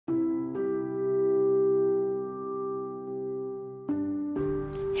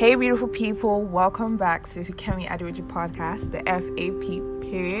Hey beautiful people, welcome back to Fikemi Adiwiji podcast, the FAP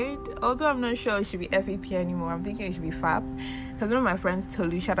period. Although I'm not sure it should be FAP anymore, I'm thinking it should be FAP. Because one of my friends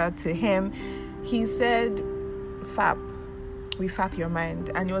told you, shout out to him, he said, FAP, we FAP your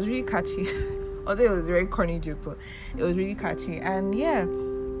mind. And it was really catchy. Although it was a very corny joke, but it was really catchy. And yeah,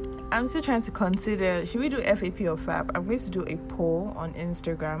 I'm still trying to consider, should we do FAP or FAP? I'm going to do a poll on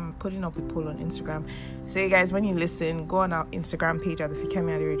Instagram. I'm putting up a poll on Instagram. So you guys, when you listen, go on our Instagram page at the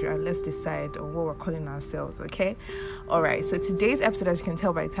Fikemi Adiwiji and let's decide on what we're calling ourselves, okay? All right, so today's episode, as you can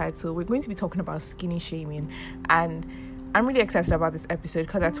tell by title, we're going to be talking about skinny shaming. And I'm really excited about this episode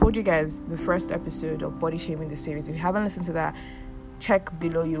because I told you guys the first episode of Body Shaming, the series. If you haven't listened to that, check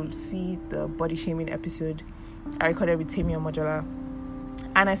below. You'll see the body shaming episode I recorded with Temi Omojola.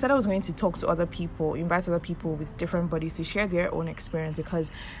 And I said I was going to talk to other people, invite other people with different bodies to share their own experience because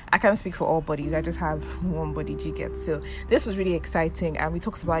I can't speak for all bodies. I just have one body, G get. So this was really exciting and we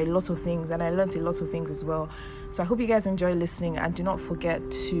talked about a lot of things and I learned a lot of things as well. So I hope you guys enjoy listening and do not forget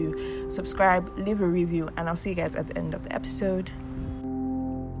to subscribe, leave a review, and I'll see you guys at the end of the episode.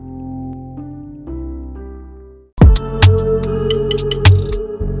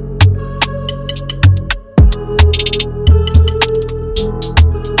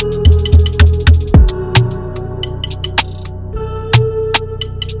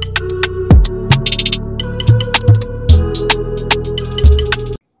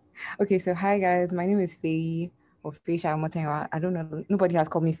 Okay, so hi guys, my name is FEYI or FEYI. I don't know, nobody has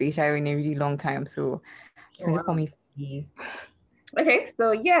called me FEYI in a really long time, so you can just call me FEYI. Okay,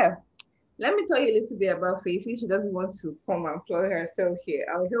 so yeah, let me tell you a little bit about FEYI. She doesn't want to come and plug herself here.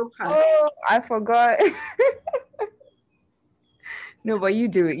 I'll help her. Oh, I forgot. No, but you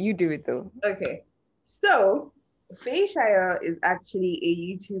do it though. Okay, so FEYI is actually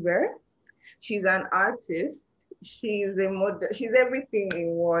a YouTuber. She's an artist. She's a model. She's everything in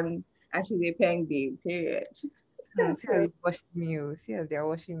one, and she's a pen babe. Period. See how they're watching me. See as they're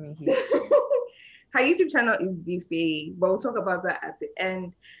watching me here. Her YouTube channel is FEYI, but we'll talk about that at the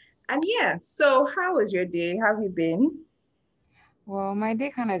end. And yeah, so how was your day? How have you been? Well, my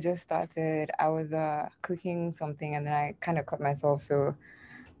day kind of just started. I was cooking something and then I kind of cut myself. So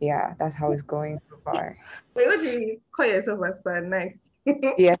yeah, that's how it's going so far. Wait, what do you call yourself as per a knife?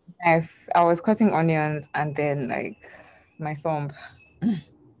 Yeah, I was cutting onions and then like my thumb.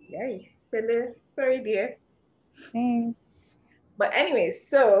 Yikes, Pele. Sorry, dear. Thanks. But anyway,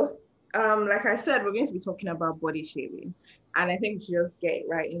 so like I said, we're going to be talking about body shaming, and I think we should just get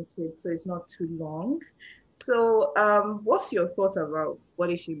right into it so it's not too long. So, what's your thoughts about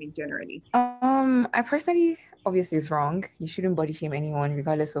body shaming generally? I personally, obviously, it's wrong. You shouldn't body shame anyone,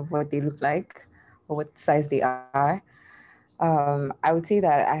 regardless of what they look like or what size they are. I would say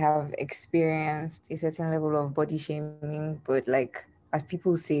that I have experienced a certain level of body shaming, but like as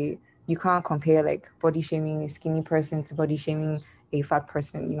people say, you can't compare like body shaming a skinny person to body shaming a fat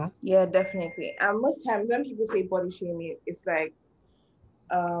person, you know? Yeah, definitely. And most times when people say body shaming, it's like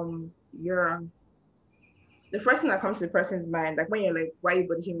you're the first thing that comes to the person's mind, like when you're like, why are you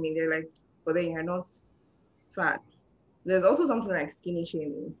body shaming me? They're like, but then you're not fat. There's also something like skinny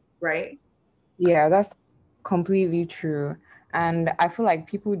shaming, right? Yeah, that's completely true. And I feel like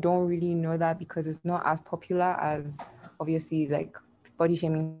people don't really know that because it's not as popular as obviously like body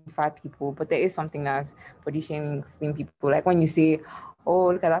shaming fat people, but there is something that's body shaming slim people. Like when you say, oh,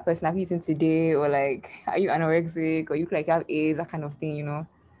 look at that person I've eaten today, or like, are you anorexic, or you look like you have AIDS, that kind of thing, you know?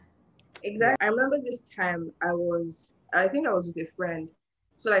 Exactly. I remember this time I think I was with a friend.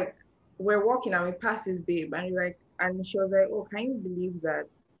 So like we're walking and we passed this babe and she was like, oh, can you believe that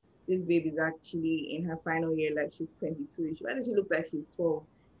this babe is actually in her final year, like she's 22. Why does she look like she's 12?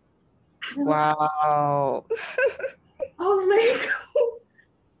 Wow. I was like,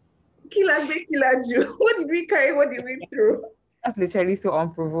 killer Jew. What did we carry? What did we through? That's literally so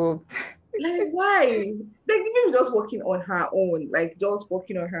unprovoked. Like, why? Like, maybe just walking on her own. Like, just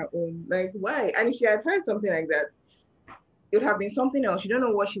walking on her own. Like, why? And if she had heard something like that, it would have been something else. You don't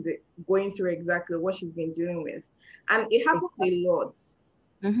know what she's going through exactly, what she's been dealing with. And it happens a lot.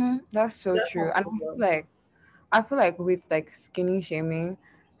 Mm-hmm. That's so true. And I feel like with like skinny shaming,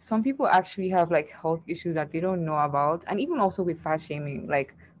 some people actually have like health issues that they don't know about. And even also with fat shaming,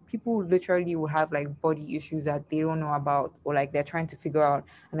 like people literally will have like body issues that they don't know about or like they're trying to figure out.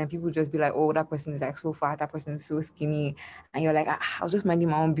 And then people just be like, oh, that person is like so fat, that person is so skinny. And you're like, I was just minding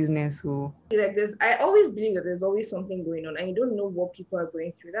my own business. So like this, I always believe that there's always something going on and you don't know what people are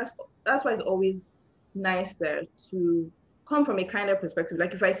going through. That's why it's always nice there to come from a kinder perspective.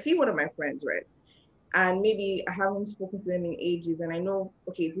 Like if I see one of my friends, right? And maybe I haven't spoken to them in ages and I know,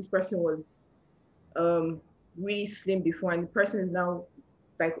 okay, this person was really slim before and the person is now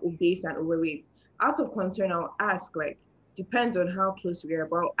like obese and overweight. Out of concern, I'll ask, like, depends on how close we are,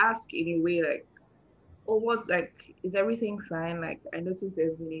 but I'll ask in a way like, oh, what's like, is everything fine? Like, I noticed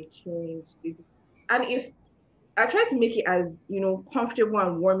there's been a change. And if I try to make it as, comfortable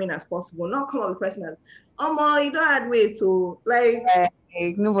and warming as possible, not come up with the person as, oh, ma, you don't add weight to, like,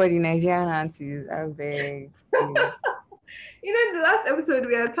 Like, nobody Nigerian aunties, I beg. Please. the last episode,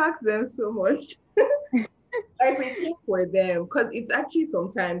 we attacked them so much. Like, we care for them because it's actually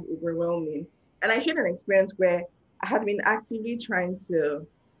sometimes overwhelming. And I shared an experience where I had been actively trying to,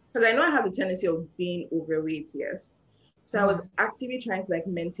 because I know I have a tendency of being overweight, yes. So I was actively trying to like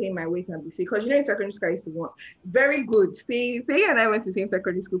maintain my weight and be fit. Because in secondary school, I used to want very good. FEYI and I went to the same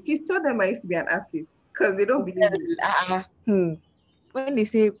secondary school. Please tell them I used to be an athlete because they don't believe me. When they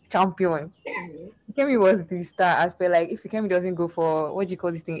say champion, Kemi was the star. I feel like if Kemi doesn't go for what do you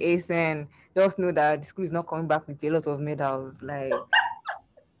call this thing, ASN, just know that the school is not coming back with a lot of medals. Like,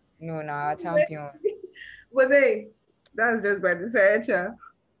 no, nah, champion. But then that's just by the side.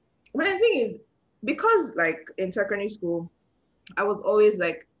 But the thing is, because like in secondary school, I was always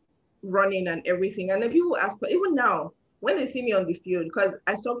like running and everything. And then people ask, but even now, when they see me on the field, because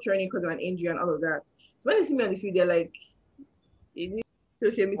I stopped training because of an injury and all of that. So when they see me on the field, they're like,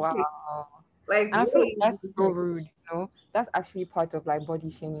 Wow. Like, I feel like that's so rude, That's actually part of like body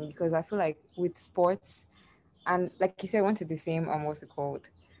shaming because I feel like with sports and like you said, I went to the same what's it called?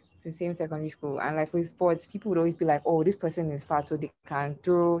 It's the same secondary school. And like with sports, people would always be like, oh, this person is fat, so they can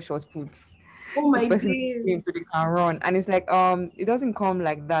throw short puts. Oh This my person days. is thin, so they can run. And it's like it doesn't come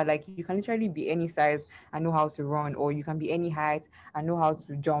like that. Like you can literally be any size and know how to run, or you can be any height and know how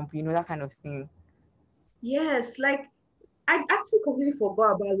to jump, that kind of thing. Yes, like I actually completely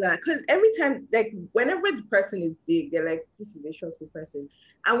forgot about that because every time, like, whenever the person is big, they're like, this is a short person.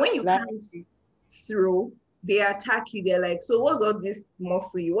 And when you Like, can't throw, they attack you. They're like, so what's all this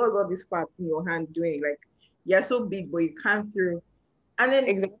muscle? What's all this fat in your hand doing? Like, you're so big, but you can't throw. And then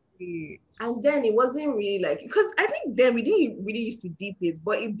exactly. And then it wasn't really like, because I think then we didn't really used to deep it,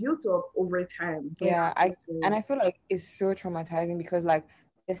 but it built up over time. Yeah, I feel like it's so traumatizing because like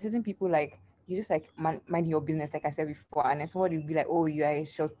there's certain people like you just like mind your business, like I said before, and then somebody will be like, oh, you are a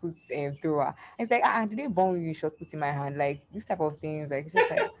short put thrower. It's like, did they born you short puts in my hand? Like this type of things, like it's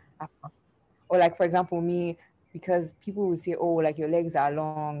just like, or like for example, me, because people will say, oh, like your legs are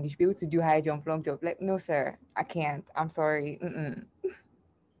long, you should be able to do high jump, long jump. Like, no, sir, I can't. I'm sorry. Mm-mm.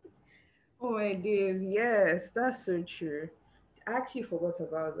 Oh my days, yes, that's so true. I actually forgot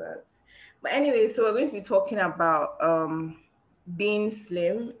about that. But anyway, so we're going to be talking about being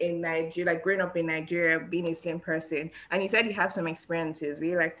slim in Nigeria, like growing up in Nigeria, being a slim person. And you said you have some experiences. Would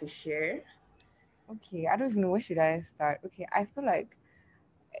you like to share? Okay, I don't even know where should I start. Okay, I feel like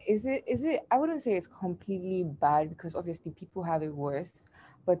is it I wouldn't say it's completely bad because obviously people have it worse,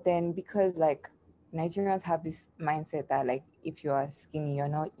 but then because like Nigerians have this mindset that like if you are skinny you're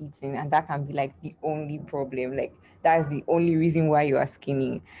not eating, and that can be like the only problem, like that's the only reason why you are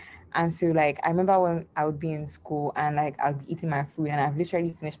skinny. And so like I remember when I would be in school and like I'd be eating my food and I've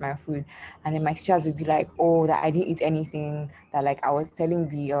literally finished my food, and then my teachers would be like, oh, that I didn't eat anything, that like I was telling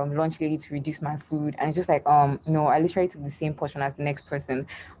the lunch lady to reduce my food, and it's just like no, I literally took the same portion as the next person.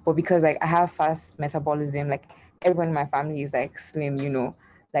 But because like I have fast metabolism, like everyone in my family is like slim,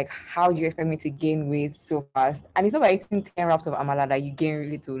 like how do you expect me to gain weight so fast? And it's not by eating 10 wraps of amala that you gain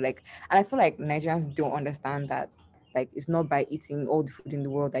really to like. And I feel like Nigerians don't understand that, like it's not by eating all the food in the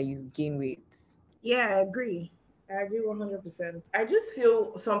world that you gain weight. Yeah, I agree. I agree 100%. I just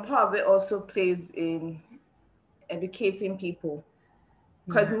feel some part of it also plays in educating people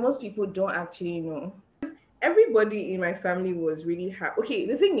because most people don't actually know. Everybody in my family was really happy. Okay,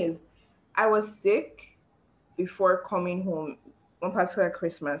 the thing is, I was sick before coming home on particular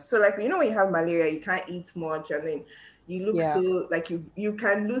Christmas. So like when you have malaria, you can't eat much, and then you look Yeah. so like you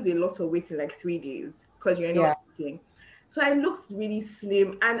can lose a lot of weight in like 3 days because you're Yeah. not eating. So I looked really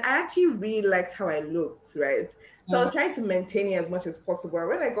slim, and I actually really liked how I looked, right? So I was trying to maintain it as much as possible. And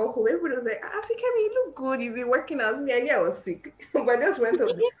when I got home, everybody was like, Africa, you look good. You've been working out. Me, I knew I was sick. But I just went up,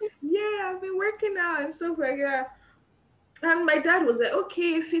 yeah, I've been working out and stuff like that. And my dad was like,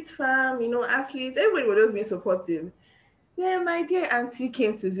 okay, fit fam, athletes. Everybody was just being supportive. Then my dear auntie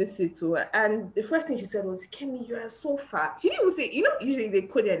came to visit too, and the first thing she said was, Kemi, you are so fat. She didn't even say, usually they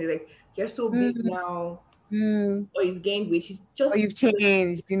quote it and they're like, you're so big now, or you've gained weight. Or you've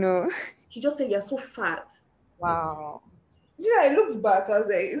changed. She just said, you're so fat. Wow. I looked back, I was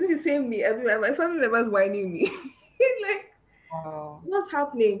like, is it the same me? I mean, my family members whining me. Like, Wow. what's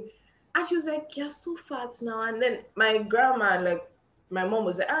happening? And she was like, you're so fat now. And then my grandma, like, my mom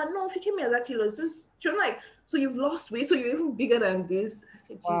was like, no, Fikemi has actually lost. She was like, so you've lost weight, so you're even bigger than this. I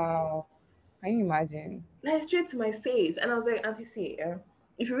said, Jesus. Wow. Can you imagine? Like straight to my face. And I was like, Auntie, see,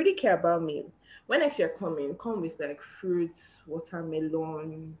 if you really care about me, when next year coming, come with like fruits,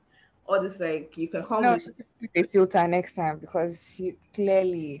 watermelon, all this like you can come No, with she could put a filter next time because she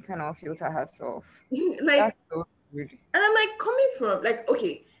clearly cannot filter herself. like, That's so rude. and I'm like coming from like,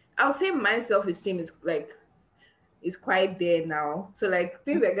 okay, I'll say my self-esteem is like is quite there now. So like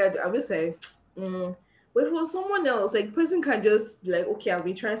things like that, I'm just like, but for someone else, like person can just be like, okay, I've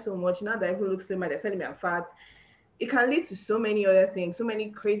been trying so much now that I even look slimmer, they're telling me I'm fat. It can lead to so many other things, so many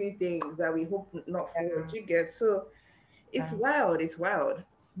crazy things that we hope not for. Yeah. Do you get? So it's Yeah. wild. It's wild.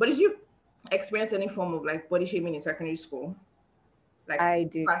 But did you experience any form of like body shaming in secondary school, like I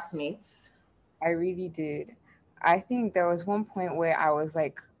did. classmates? I really did. I think there was one point where I was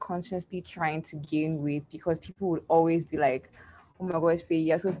like consciously trying to gain weight because people would always be like, "Oh my gosh, Faye,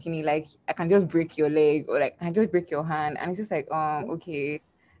 you're so skinny. Like I can just break your leg or like I can just break your hand." And it's just like, okay,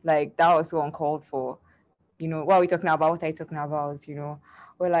 like that was so uncalled for. What are we talking about? What are you talking about?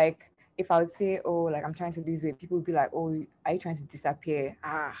 Or like if I would say, oh, like I'm trying to lose weight, people would be like, oh, are you trying to disappear?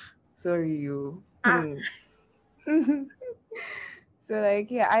 Sorry, you. Ah, So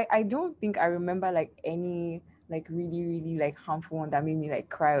like yeah, I don't think I remember like any like really really like harmful one that made me like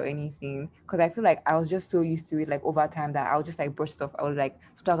cry or anything, because I feel like I was just so used to it like over time that I would just like brush stuff. I would like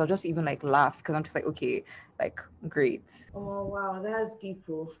sometimes I'll just even like laugh because I'm just like, okay, like great. oh wow, that's deep.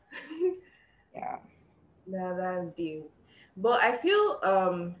 Oh. Yeah. Yeah, that's deep. But I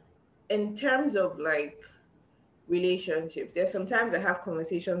feel in terms of like relationships, there's sometimes I have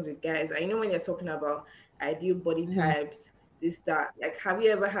conversations with guys. I know when you're talking about ideal body Mhm. types, this that. Like, have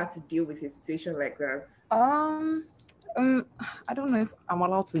you ever had to deal with a situation like that? Um, um, I don't know if I'm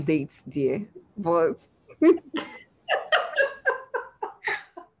allowed to date, dear, but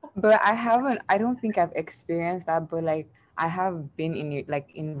I haven't. I don't think I've experienced that, but like I have been in it, like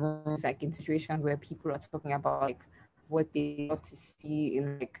in rooms, like in situations where people are talking about like what they love to see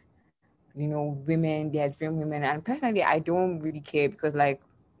in like women, their dream women, and personally, I don't really care because like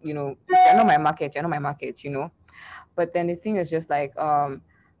if you're not my market, you're not my market. But then the thing is just like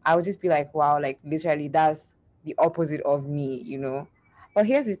I would just be like, wow, like literally that's the opposite of me. But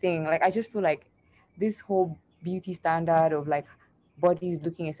here's the thing, like I just feel like this whole beauty standard of like bodies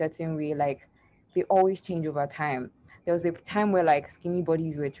looking a certain way, like they always change over time. There was a time where like skinny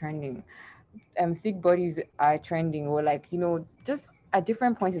bodies were trending, thick bodies are trending, or like just at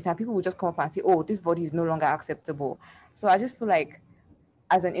different points in time people will just come up and say, oh, this body is no longer acceptable. So I just feel like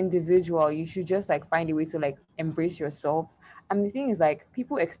as an individual, you should just like find a way to like embrace yourself. And the thing is, like,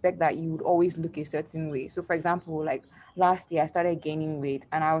 people expect that you would always look a certain way. So, for example, like last year, I started gaining weight,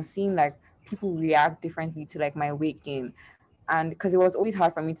 and I was seeing like people react differently to like my weight gain. And because it was always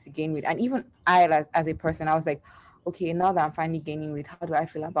hard for me to gain weight, and even I, as a person, I was like, okay, now that I'm finally gaining weight, how do I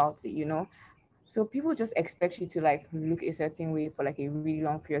feel about it? So people just expect you to like look a certain way for like a really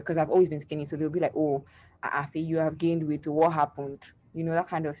long period. Because I've always been skinny, so they'll be like, "Oh, Afi, you have gained weight. What happened?" That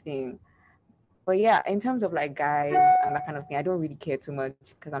kind of thing. But yeah, in terms of like guys and that kind of thing, I don't really care too much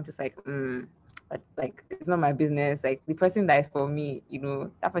because I'm just like, like it's not my business. Like the person that is for me,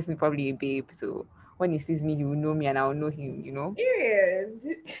 that person is probably a babe. So when he sees me, he will know me and I'll know him. Period.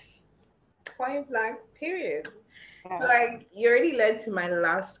 Point blank. Period. So, Yeah. like, you already led to my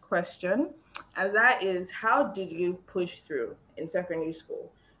last question, and that is, how did you push through in secondary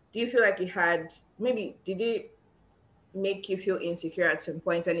school? Do you feel like you had maybe did it make you feel insecure at some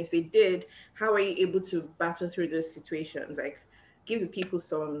point? And if it did, how were you able to battle through those situations? Like, give the people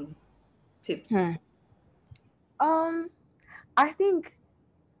some tips. Hmm. Um, I think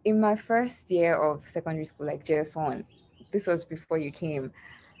in my first year of secondary school, like JS1, this was before you came.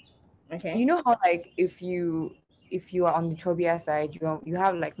 You Okay. know how like if you are on the chubbier side, you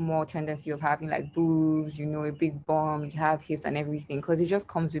have like more tendency of having like boobs, a big bum, you have hips and everything, because it just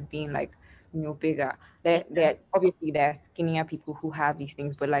comes with being like bigger. There obviously there are skinnier people who have these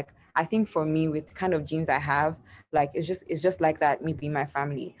things, but like I think for me with the kind of genes I have, like it's just like that, maybe in my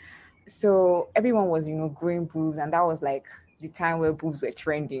family. So everyone was growing boobs, and that was like the time where boobs were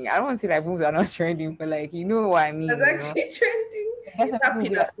trending. I don't want to say like boobs are not trending, but like you know what I That's mean. actually trending. That's Is why that people will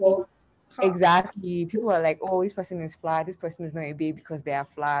be like, oh, pinafore? Huh. exactly. People are like, oh, this person is flat. This person is not a babe because they are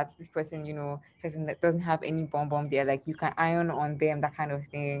flat. This person, person that doesn't have any bomb. They're like, you can iron on them, that kind of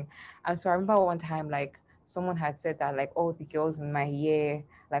thing. And so I remember one time, like, someone had said that, like, all the girls in my year,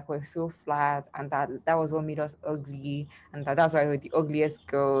 like, were so flat, and that was what made us ugly, and that's why we're the ugliest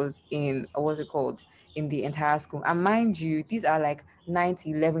girls in, what's it called, in the entire school. And mind you, these are like 9 to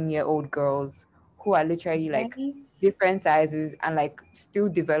 11-year-old girls who are literally like Right? different sizes and like still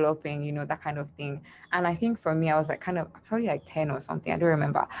developing, you know, that kind of thing. And I think for me, I was like kind of probably like 10 or something. I don't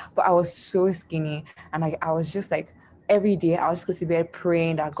remember. But I was so skinny. And like I was just like every day I was just go to bed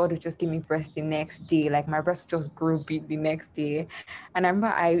praying that God would just give me breast the next day. Like my breast would just grow big the next day. And I remember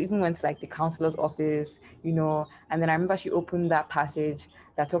I even went to like the counselor's office, you know, and then I remember she opened that passage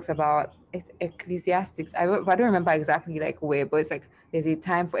that talks about Ecclesiastics. I don't remember exactly like where, but it's like there's a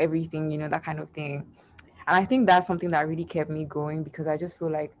time for everything, you know, that kind of thing. And I think that's something that really kept me going because I just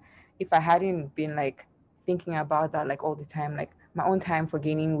feel like if I hadn't been like thinking about that like all the time, like my own time for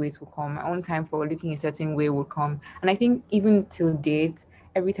gaining weight will come, my own time for looking a certain way will come. And I think even till date,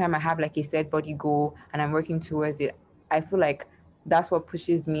 every time I have like a set body goal and I'm working towards it, I feel like that's what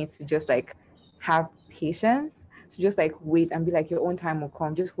pushes me to just like have patience, to just like wait and be like your own time will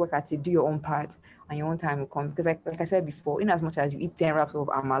come. Just work at it, do your own part, and your own time will come. Because like I said before, in as much as you eat 10 wraps of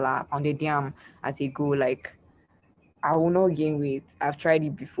amala, pounded yam at a go, like I will not gain weight. I've tried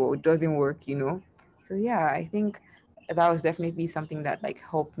it before. It doesn't work, you know? So yeah, I think that was definitely something that like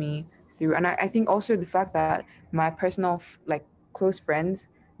helped me through. And I think also the fact that my personal like close friends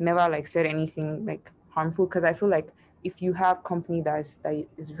never like said anything like harmful because I feel like if you have company that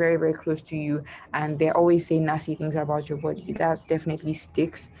is very, very close to you and they're always saying nasty things about your body, that definitely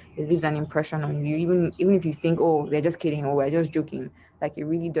sticks. It leaves an impression on you. Even if you think, oh, they're just kidding or we're just joking, like it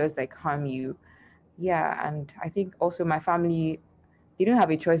really does like harm you. Yeah, and I think also my family, they don't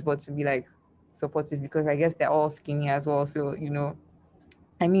have a choice but to be like supportive because I guess they're all skinny as well. So, you know,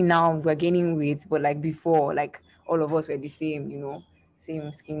 I mean now we're gaining weight, but like before, like all of us were the same, you know,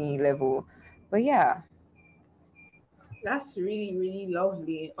 same skinny level. But yeah, That's really, really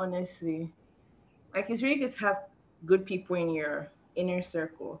lovely, honestly. Like it's really good to have good people in your inner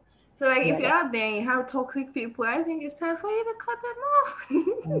circle. So like if yeah, you're out there and you have toxic people, I think it's time for you to cut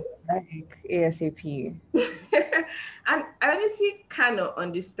them off. like ASAP. And I honestly kind of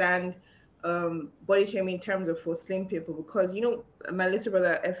understand body shaming in terms of for slim people because you know my little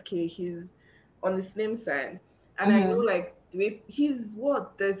brother FK, he's on the slim side, and I know Mm-hmm. like the way he's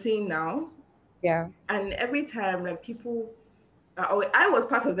what 13 now, Yeah. and every time like people I was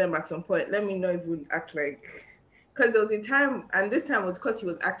part of them at some point. Let me not even act like because there was a time, and this time was because he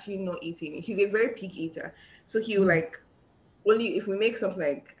was actually not eating. He's a very picky eater, so he will Mm-hmm. like only if we make something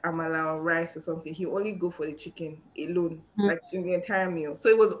like amala or rice or something, he only go for the chicken alone, like in the entire meal. So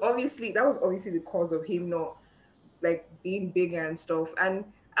it was obviously that was obviously the cause of him not like being bigger and stuff. And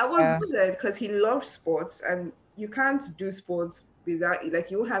I was Yeah. bothered because he loved sports, and you can't do sports without like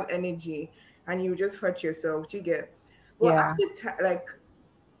you won't have energy, and you just hurt yourself. Do you get? Well, Yeah. like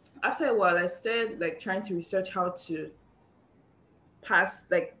after a while, I started like trying to research how to pass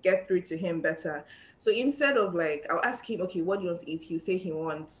like get through to him better. So instead of like I'll ask him, okay, what do you want to eat? He'll say he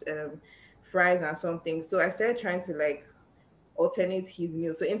wants fries and something. So I started trying to like alternate his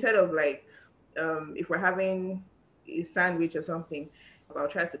meal. So instead of like if we're having a sandwich or something, I'll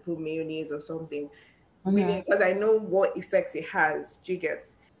try to put mayonnaise or something. Mm-hmm. Maybe because I know what effect it has. Do you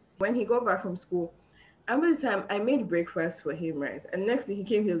get? When he got back from school, I remember this time I made breakfast for him, right? And next thing he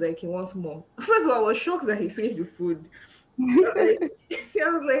came, he was like, he wants more. First of all, I was shocked that he finished the food. Like, I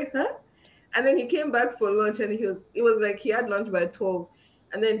was like, huh? And then he came back for lunch and it was like he had lunch by 12.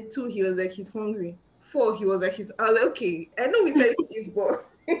 And then 2, he was like, he's hungry. 4, he was like, I was like, okay. I know we said he's but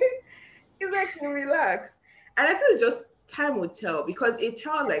he's like, you relax. And I feel it's just time will tell because a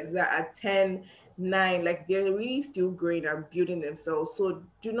child like that at 10, 9, like they're really still growing and building themselves. So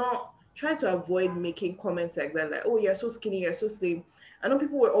do not try to avoid making comments like that, like, oh, you're so skinny, you're so slim. I know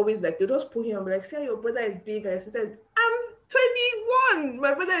people were always like, they just put him and be like, say your brother is big and your sister is, I'm 21.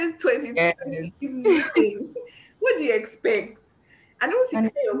 My brother is 22. Yeah. He's 9. What do you expect? I know And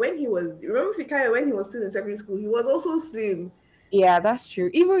Fikayo when he was, remember Fikayo when he was still in secondary school, he was also slim. yeah, that's true.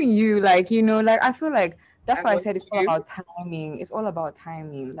 Even you, like, you know, like I feel like that's I why I was said it's all slim. about timing. It's all about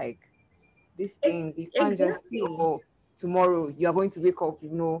timing. Like these Ex- things, you can't just say, Exactly. oh, tomorrow you are going to wake up, you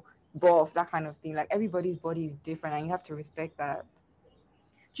know, buff, that kind of thing. Like everybody's body is different and you have to respect that.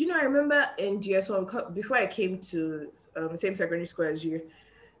 Do you know, I remember in GS1, before I came to same secondary school as you,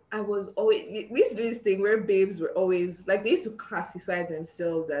 I was always, we used to do this thing where babes were always, like, they used to classify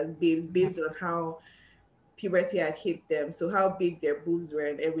themselves as babes based on how puberty had hit them, so how big their boobs were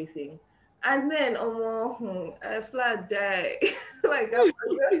and everything. And then, I flat die. Like,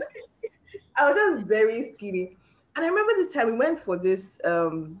 I was just very skinny. And I remember this time we went for this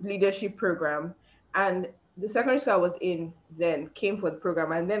leadership program, and the secondary school I was in then came for the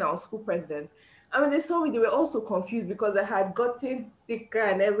program, and then our school president. I mean, they saw me, they were also confused because I had gotten thicker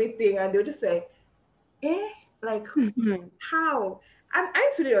and everything, and they were just like, eh, like Mhm. how? And I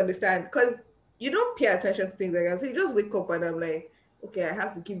actually understand because you don't pay attention to things like that. So you just wake up and I'm like, okay, I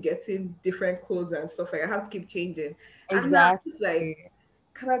have to keep getting different clothes and stuff. Like I have to keep changing. And now it's like, Exactly.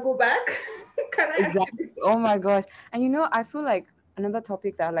 can I go back? Can I Exactly. actually? Oh my gosh. And you know, I feel like another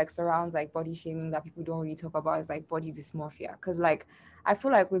topic that like surrounds like body shaming that people don't really talk about is like body dysmorphia. Cause like I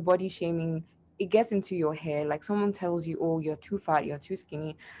feel like with body shaming, it gets into your hair. Like someone tells you, oh, you're too fat, you're too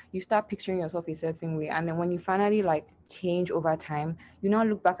skinny. You start picturing yourself a certain way. And then when you finally like change over time, you now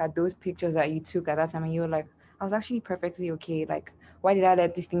look back at those pictures that you took at that time and you're like, I was actually perfectly okay. Like, why did I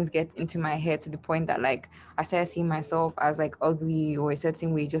let these things get into my head to the point that like I started seeing myself as like ugly or a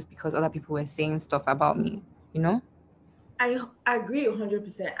certain way just because other people were saying stuff about me, you know? I agree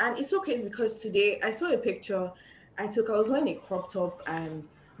 100%. And it's so crazy because today I saw a picture I took. I was wearing a crop top and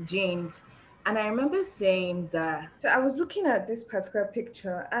jeans. And I remember saying that. So I was looking at this particular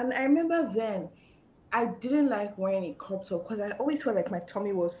picture, and I remember then I didn't like wearing a crop top because I always felt like my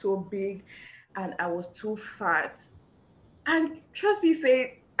tummy was so big and I was too fat. And trust me, Faith,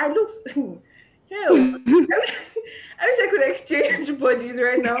 I look hell. I wish I could exchange bodies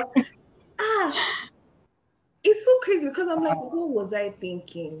right now. Ah, it's so crazy because I'm like, what was I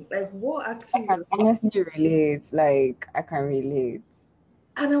thinking? Like, what I actually can was honestly relate. Like, I can relate.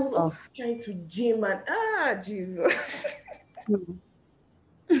 and I was Oh, always trying to gym and Jesus.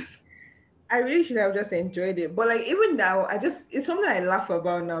 I really should have just enjoyed it. But like even now, it's something I laugh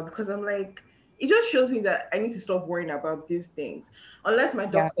about now because I'm like, it just shows me that I need to stop worrying about these things. Unless my yeah.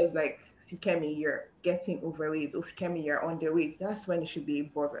 doctor is like, if you came you're getting overweight, or if you came you're underweight, that's when it should be a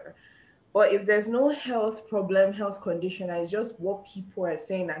bother. But if there's no health problem, health condition, and it's just what people are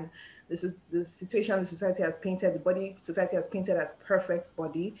saying, and this is the situation the society has painted, the body society has painted as perfect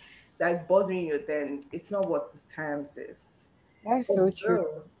body that is bothering you, then it's not what the times is. That's Oh, so true.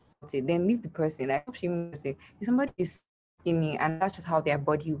 girl. Then leave the person. Like, stop shaming the person. If somebody is skinny and that's just how their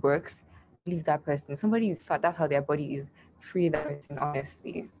body works, leave that person. Somebody is fat, that's how their body is. Free that person,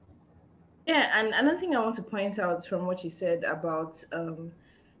 honestly. Yeah, and another thing I want to point out from what you said about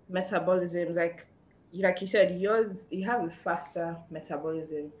metabolisms, like you said, yours you have a faster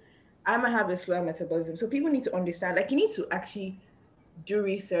metabolism. I might have a slower metabolism. So people need to understand, like you need to actually do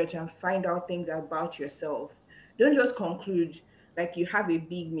research and find out things about yourself. Don't just conclude like you have a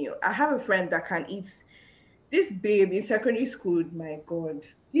big meal. I have a friend that can eat this babe in secondary school, my God.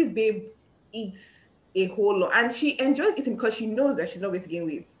 This babe eats a whole lot and she enjoys eating because she knows that she's not going to gain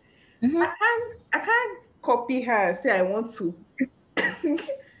weight. Mm-hmm. I can't copy her and say I want to.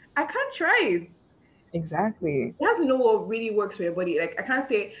 I can't try it. Exactly. You have to know what really works for your body. Like I can't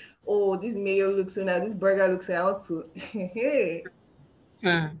say, oh, this mayo looks so nice, this burger looks so I want to. Hey,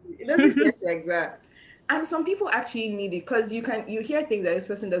 Hmm. it doesn't work like that. And some people actually need it because you hear things that this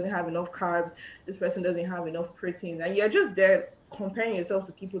person doesn't have enough carbs, this person doesn't have enough protein, and you're just there comparing yourself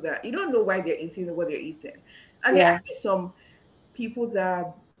to people that you don't know why they're eating what they're eating. And there are Yeah. actually some people that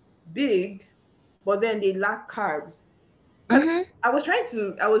are big, but then they lack carbs. Because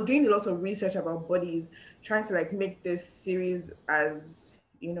Mm-hmm. I was doing a lot of research about bodies, trying to like make this series as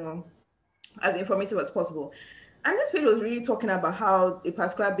as informative as possible. And this page was really talking about how a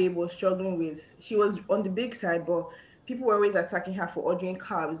particular babe was struggling with, she was on the big side, but people were always attacking her for ordering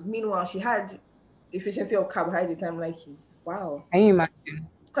carbs. Meanwhile, she had deficiency of carbohydrates. I'm like, wow. Can you imagine?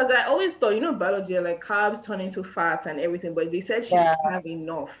 Because I always thought, biology, like carbs turn into fat and everything, but they said she Yeah. didn't have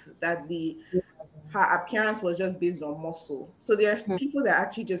enough, that her appearance was just based on muscle. So there's Hmm. people that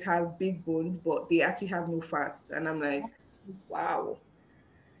actually just have big bones, but they actually have no fats. And I'm like, wow.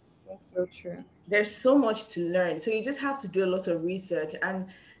 That's so true. There's so much to learn. So you just have to do a lot of research. And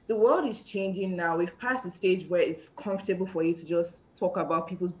the world is changing now. We've passed the stage where it's comfortable for you to just talk about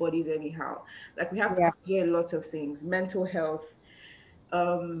people's bodies anyhow. Like we have to Yeah. consider a lot of things, mental health,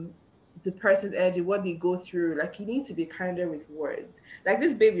 um, the person's energy, what they go through. Like you need to be kinder with words. Like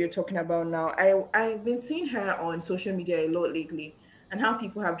this baby you're talking about now, I've been seeing her on social media a lot lately, and how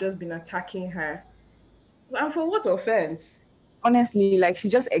people have just been attacking her. And for what offense? Honestly, like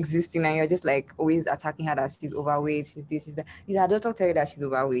she's just existing and you're just like always attacking her that she's overweight, she's this, she's that. Did her doctor tell you that she's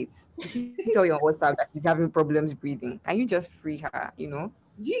overweight? Did she tell you on WhatsApp that she's having problems breathing? Can you just free her?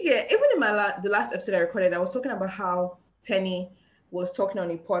 Do you get even in the last episode I recorded, I was talking about how Tenny was talking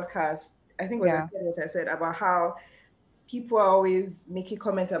on a podcast. I think it was Yeah. actually what I said about how people are always making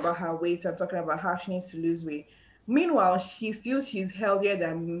comments about her weight and talking about how she needs to lose weight. Meanwhile, she feels she's healthier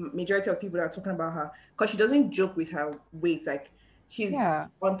than majority of people that are talking about her because she doesn't joke with her weight. Like she's Yeah.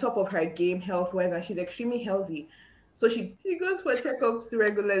 on top of her game health wise and she's extremely healthy. So she goes for checkups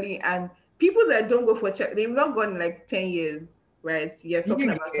regularly and people that don't go for check they've not gone in like 10 years, right? You're You talking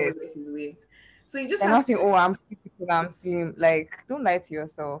get about it. someone else's weight. So you just They're have not to saying, oh, I'm fit, I'm slim. Like, don't lie to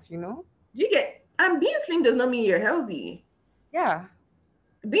yourself? Do you get? And being slim does not mean you're healthy. Yeah.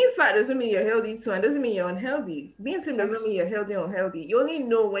 Being fat doesn't mean you're healthy too, and doesn't mean you're unhealthy. Being slim doesn't mean you're healthy or unhealthy. You only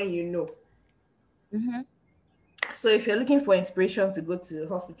know when you know. Mm-hmm. So if you're looking for inspiration to go to the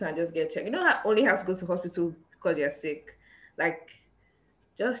hospital and just get checked, you don't only have to go to the hospital because you're sick. Like,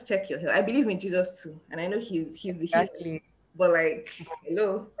 just check your health. I believe in Jesus too, and I know he's the healer. Exactly. But like,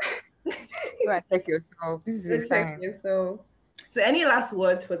 hello, Go and check yourself. This is a go check sign. yourself. So, any last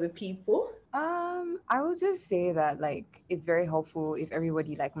words for the people? I would just say that like it's very helpful if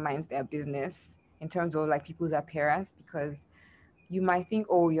everybody like minds their business in terms of like people's appearance, because you might think,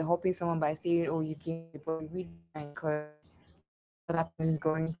 oh, you're helping someone by saying, oh, you gain weight, but you really because that person is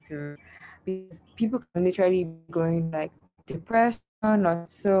going through, because people can literally be going like depression or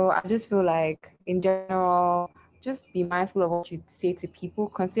so. I just feel like in general, just be mindful of what you say to people.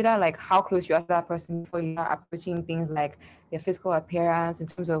 Consider like how close you are to that person before you are approaching things like their physical appearance in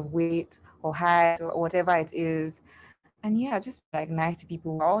terms of weight or height or whatever it is. And yeah, just be, like nice to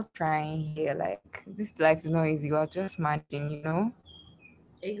people. We're all trying here. Like this life is not easy. We're just managing.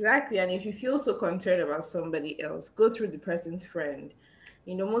 Exactly. And if you feel so concerned about somebody else, go through the person's friend.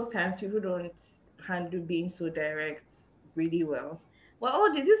 Most times people don't handle being so direct really well.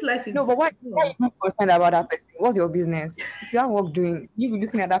 Well, this life is No, but why are boring. you concerned about that person? What's your business? If you have work doing, you be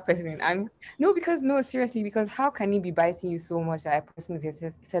looking at that person and no, because no, seriously, because how can he be biting you so much that a person is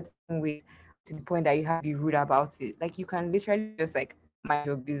a certain way to the point that you have to be rude about it? Like you can literally just like mind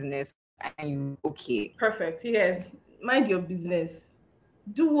your business and you okay. Perfect. Yes. Mind your business.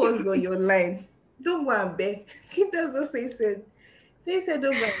 Do what's on your line. Don't go and beg. That's what they said. They said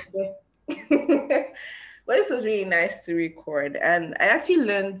don't go and beg. But this was really nice to record. And I actually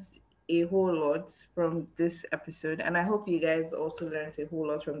learned a whole lot from this episode. And I hope you guys also learned a whole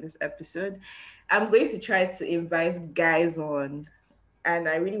lot from this episode. I'm going to try to invite guys on. And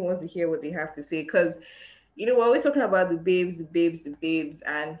I really want to hear what they have to say. Because, we're always talking about the babes, the babes, the babes.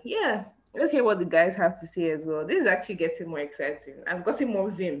 And yeah, let's hear what the guys have to say as well. This is actually getting more exciting. I've gotten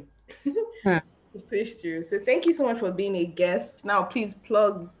more vim Hmm. to push through. So thank you so much for being a guest. Now, please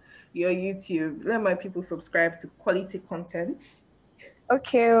plug your YouTube. Let my people subscribe to quality content.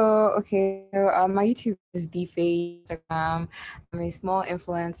 Okay. My YouTube is the FEYI Instagram. I'm a small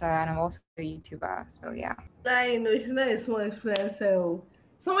influencer and I'm also a YouTuber. So yeah. I know she's not a small influencer. Oh.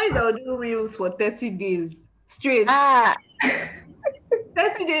 Somebody that will do reels for 30 days straight. 30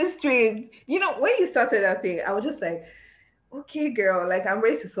 days straight. When you started that thing, I was just like, okay, girl, like I'm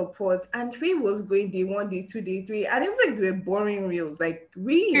ready to support. And Faye was going day 1, day 2, day 3. And it's like they were boring reels, like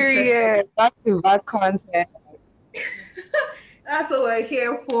really interesting. Back to back content. That's what we're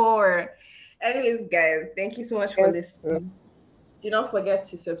here for. Anyways, guys, thank you so much for listening. Do not forget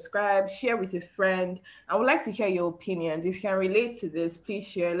to subscribe, share with a friend. I would like to hear your opinions. If you can relate to this, please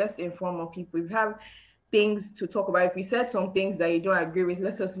share. Let's inform more people. If you have things to talk about, if we said some things that you don't agree with,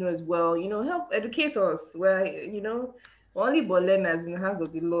 let us know as well. Help educate us. Well, only but learners in the hands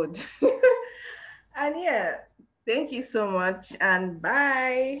of the Lord. And yeah, thank you so much and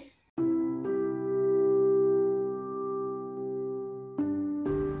bye.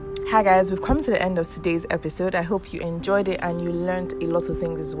 Hi guys, we've come to the end of today's episode. I hope you enjoyed it and you learned a lot of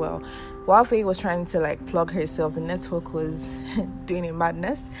things as well. While Faye was trying to plug herself, the network was doing a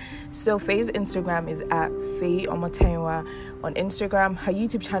madness. So Faye's Instagram is at FEYI OMOTEHINWA on Instagram. Her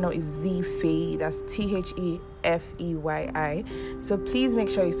YouTube channel is The FEYI, that's THEFEYI. So please make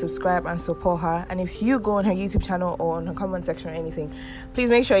sure you subscribe and support her. And if you go on her YouTube channel or on her comment section or anything, please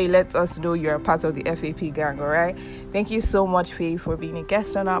make sure you let us know you're a part of the FAP gang, alright? Thank you so much, Faye, for being a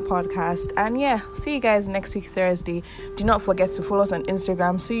guest on our podcast. And yeah, see you guys next week, Thursday. Do not forget to follow us on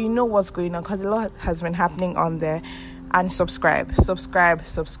Instagram so you know what's going on, because a lot has been happening on there. And subscribe.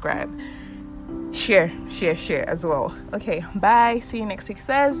 Share as well. Okay, bye. See you next week,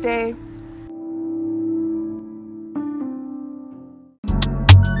 Thursday.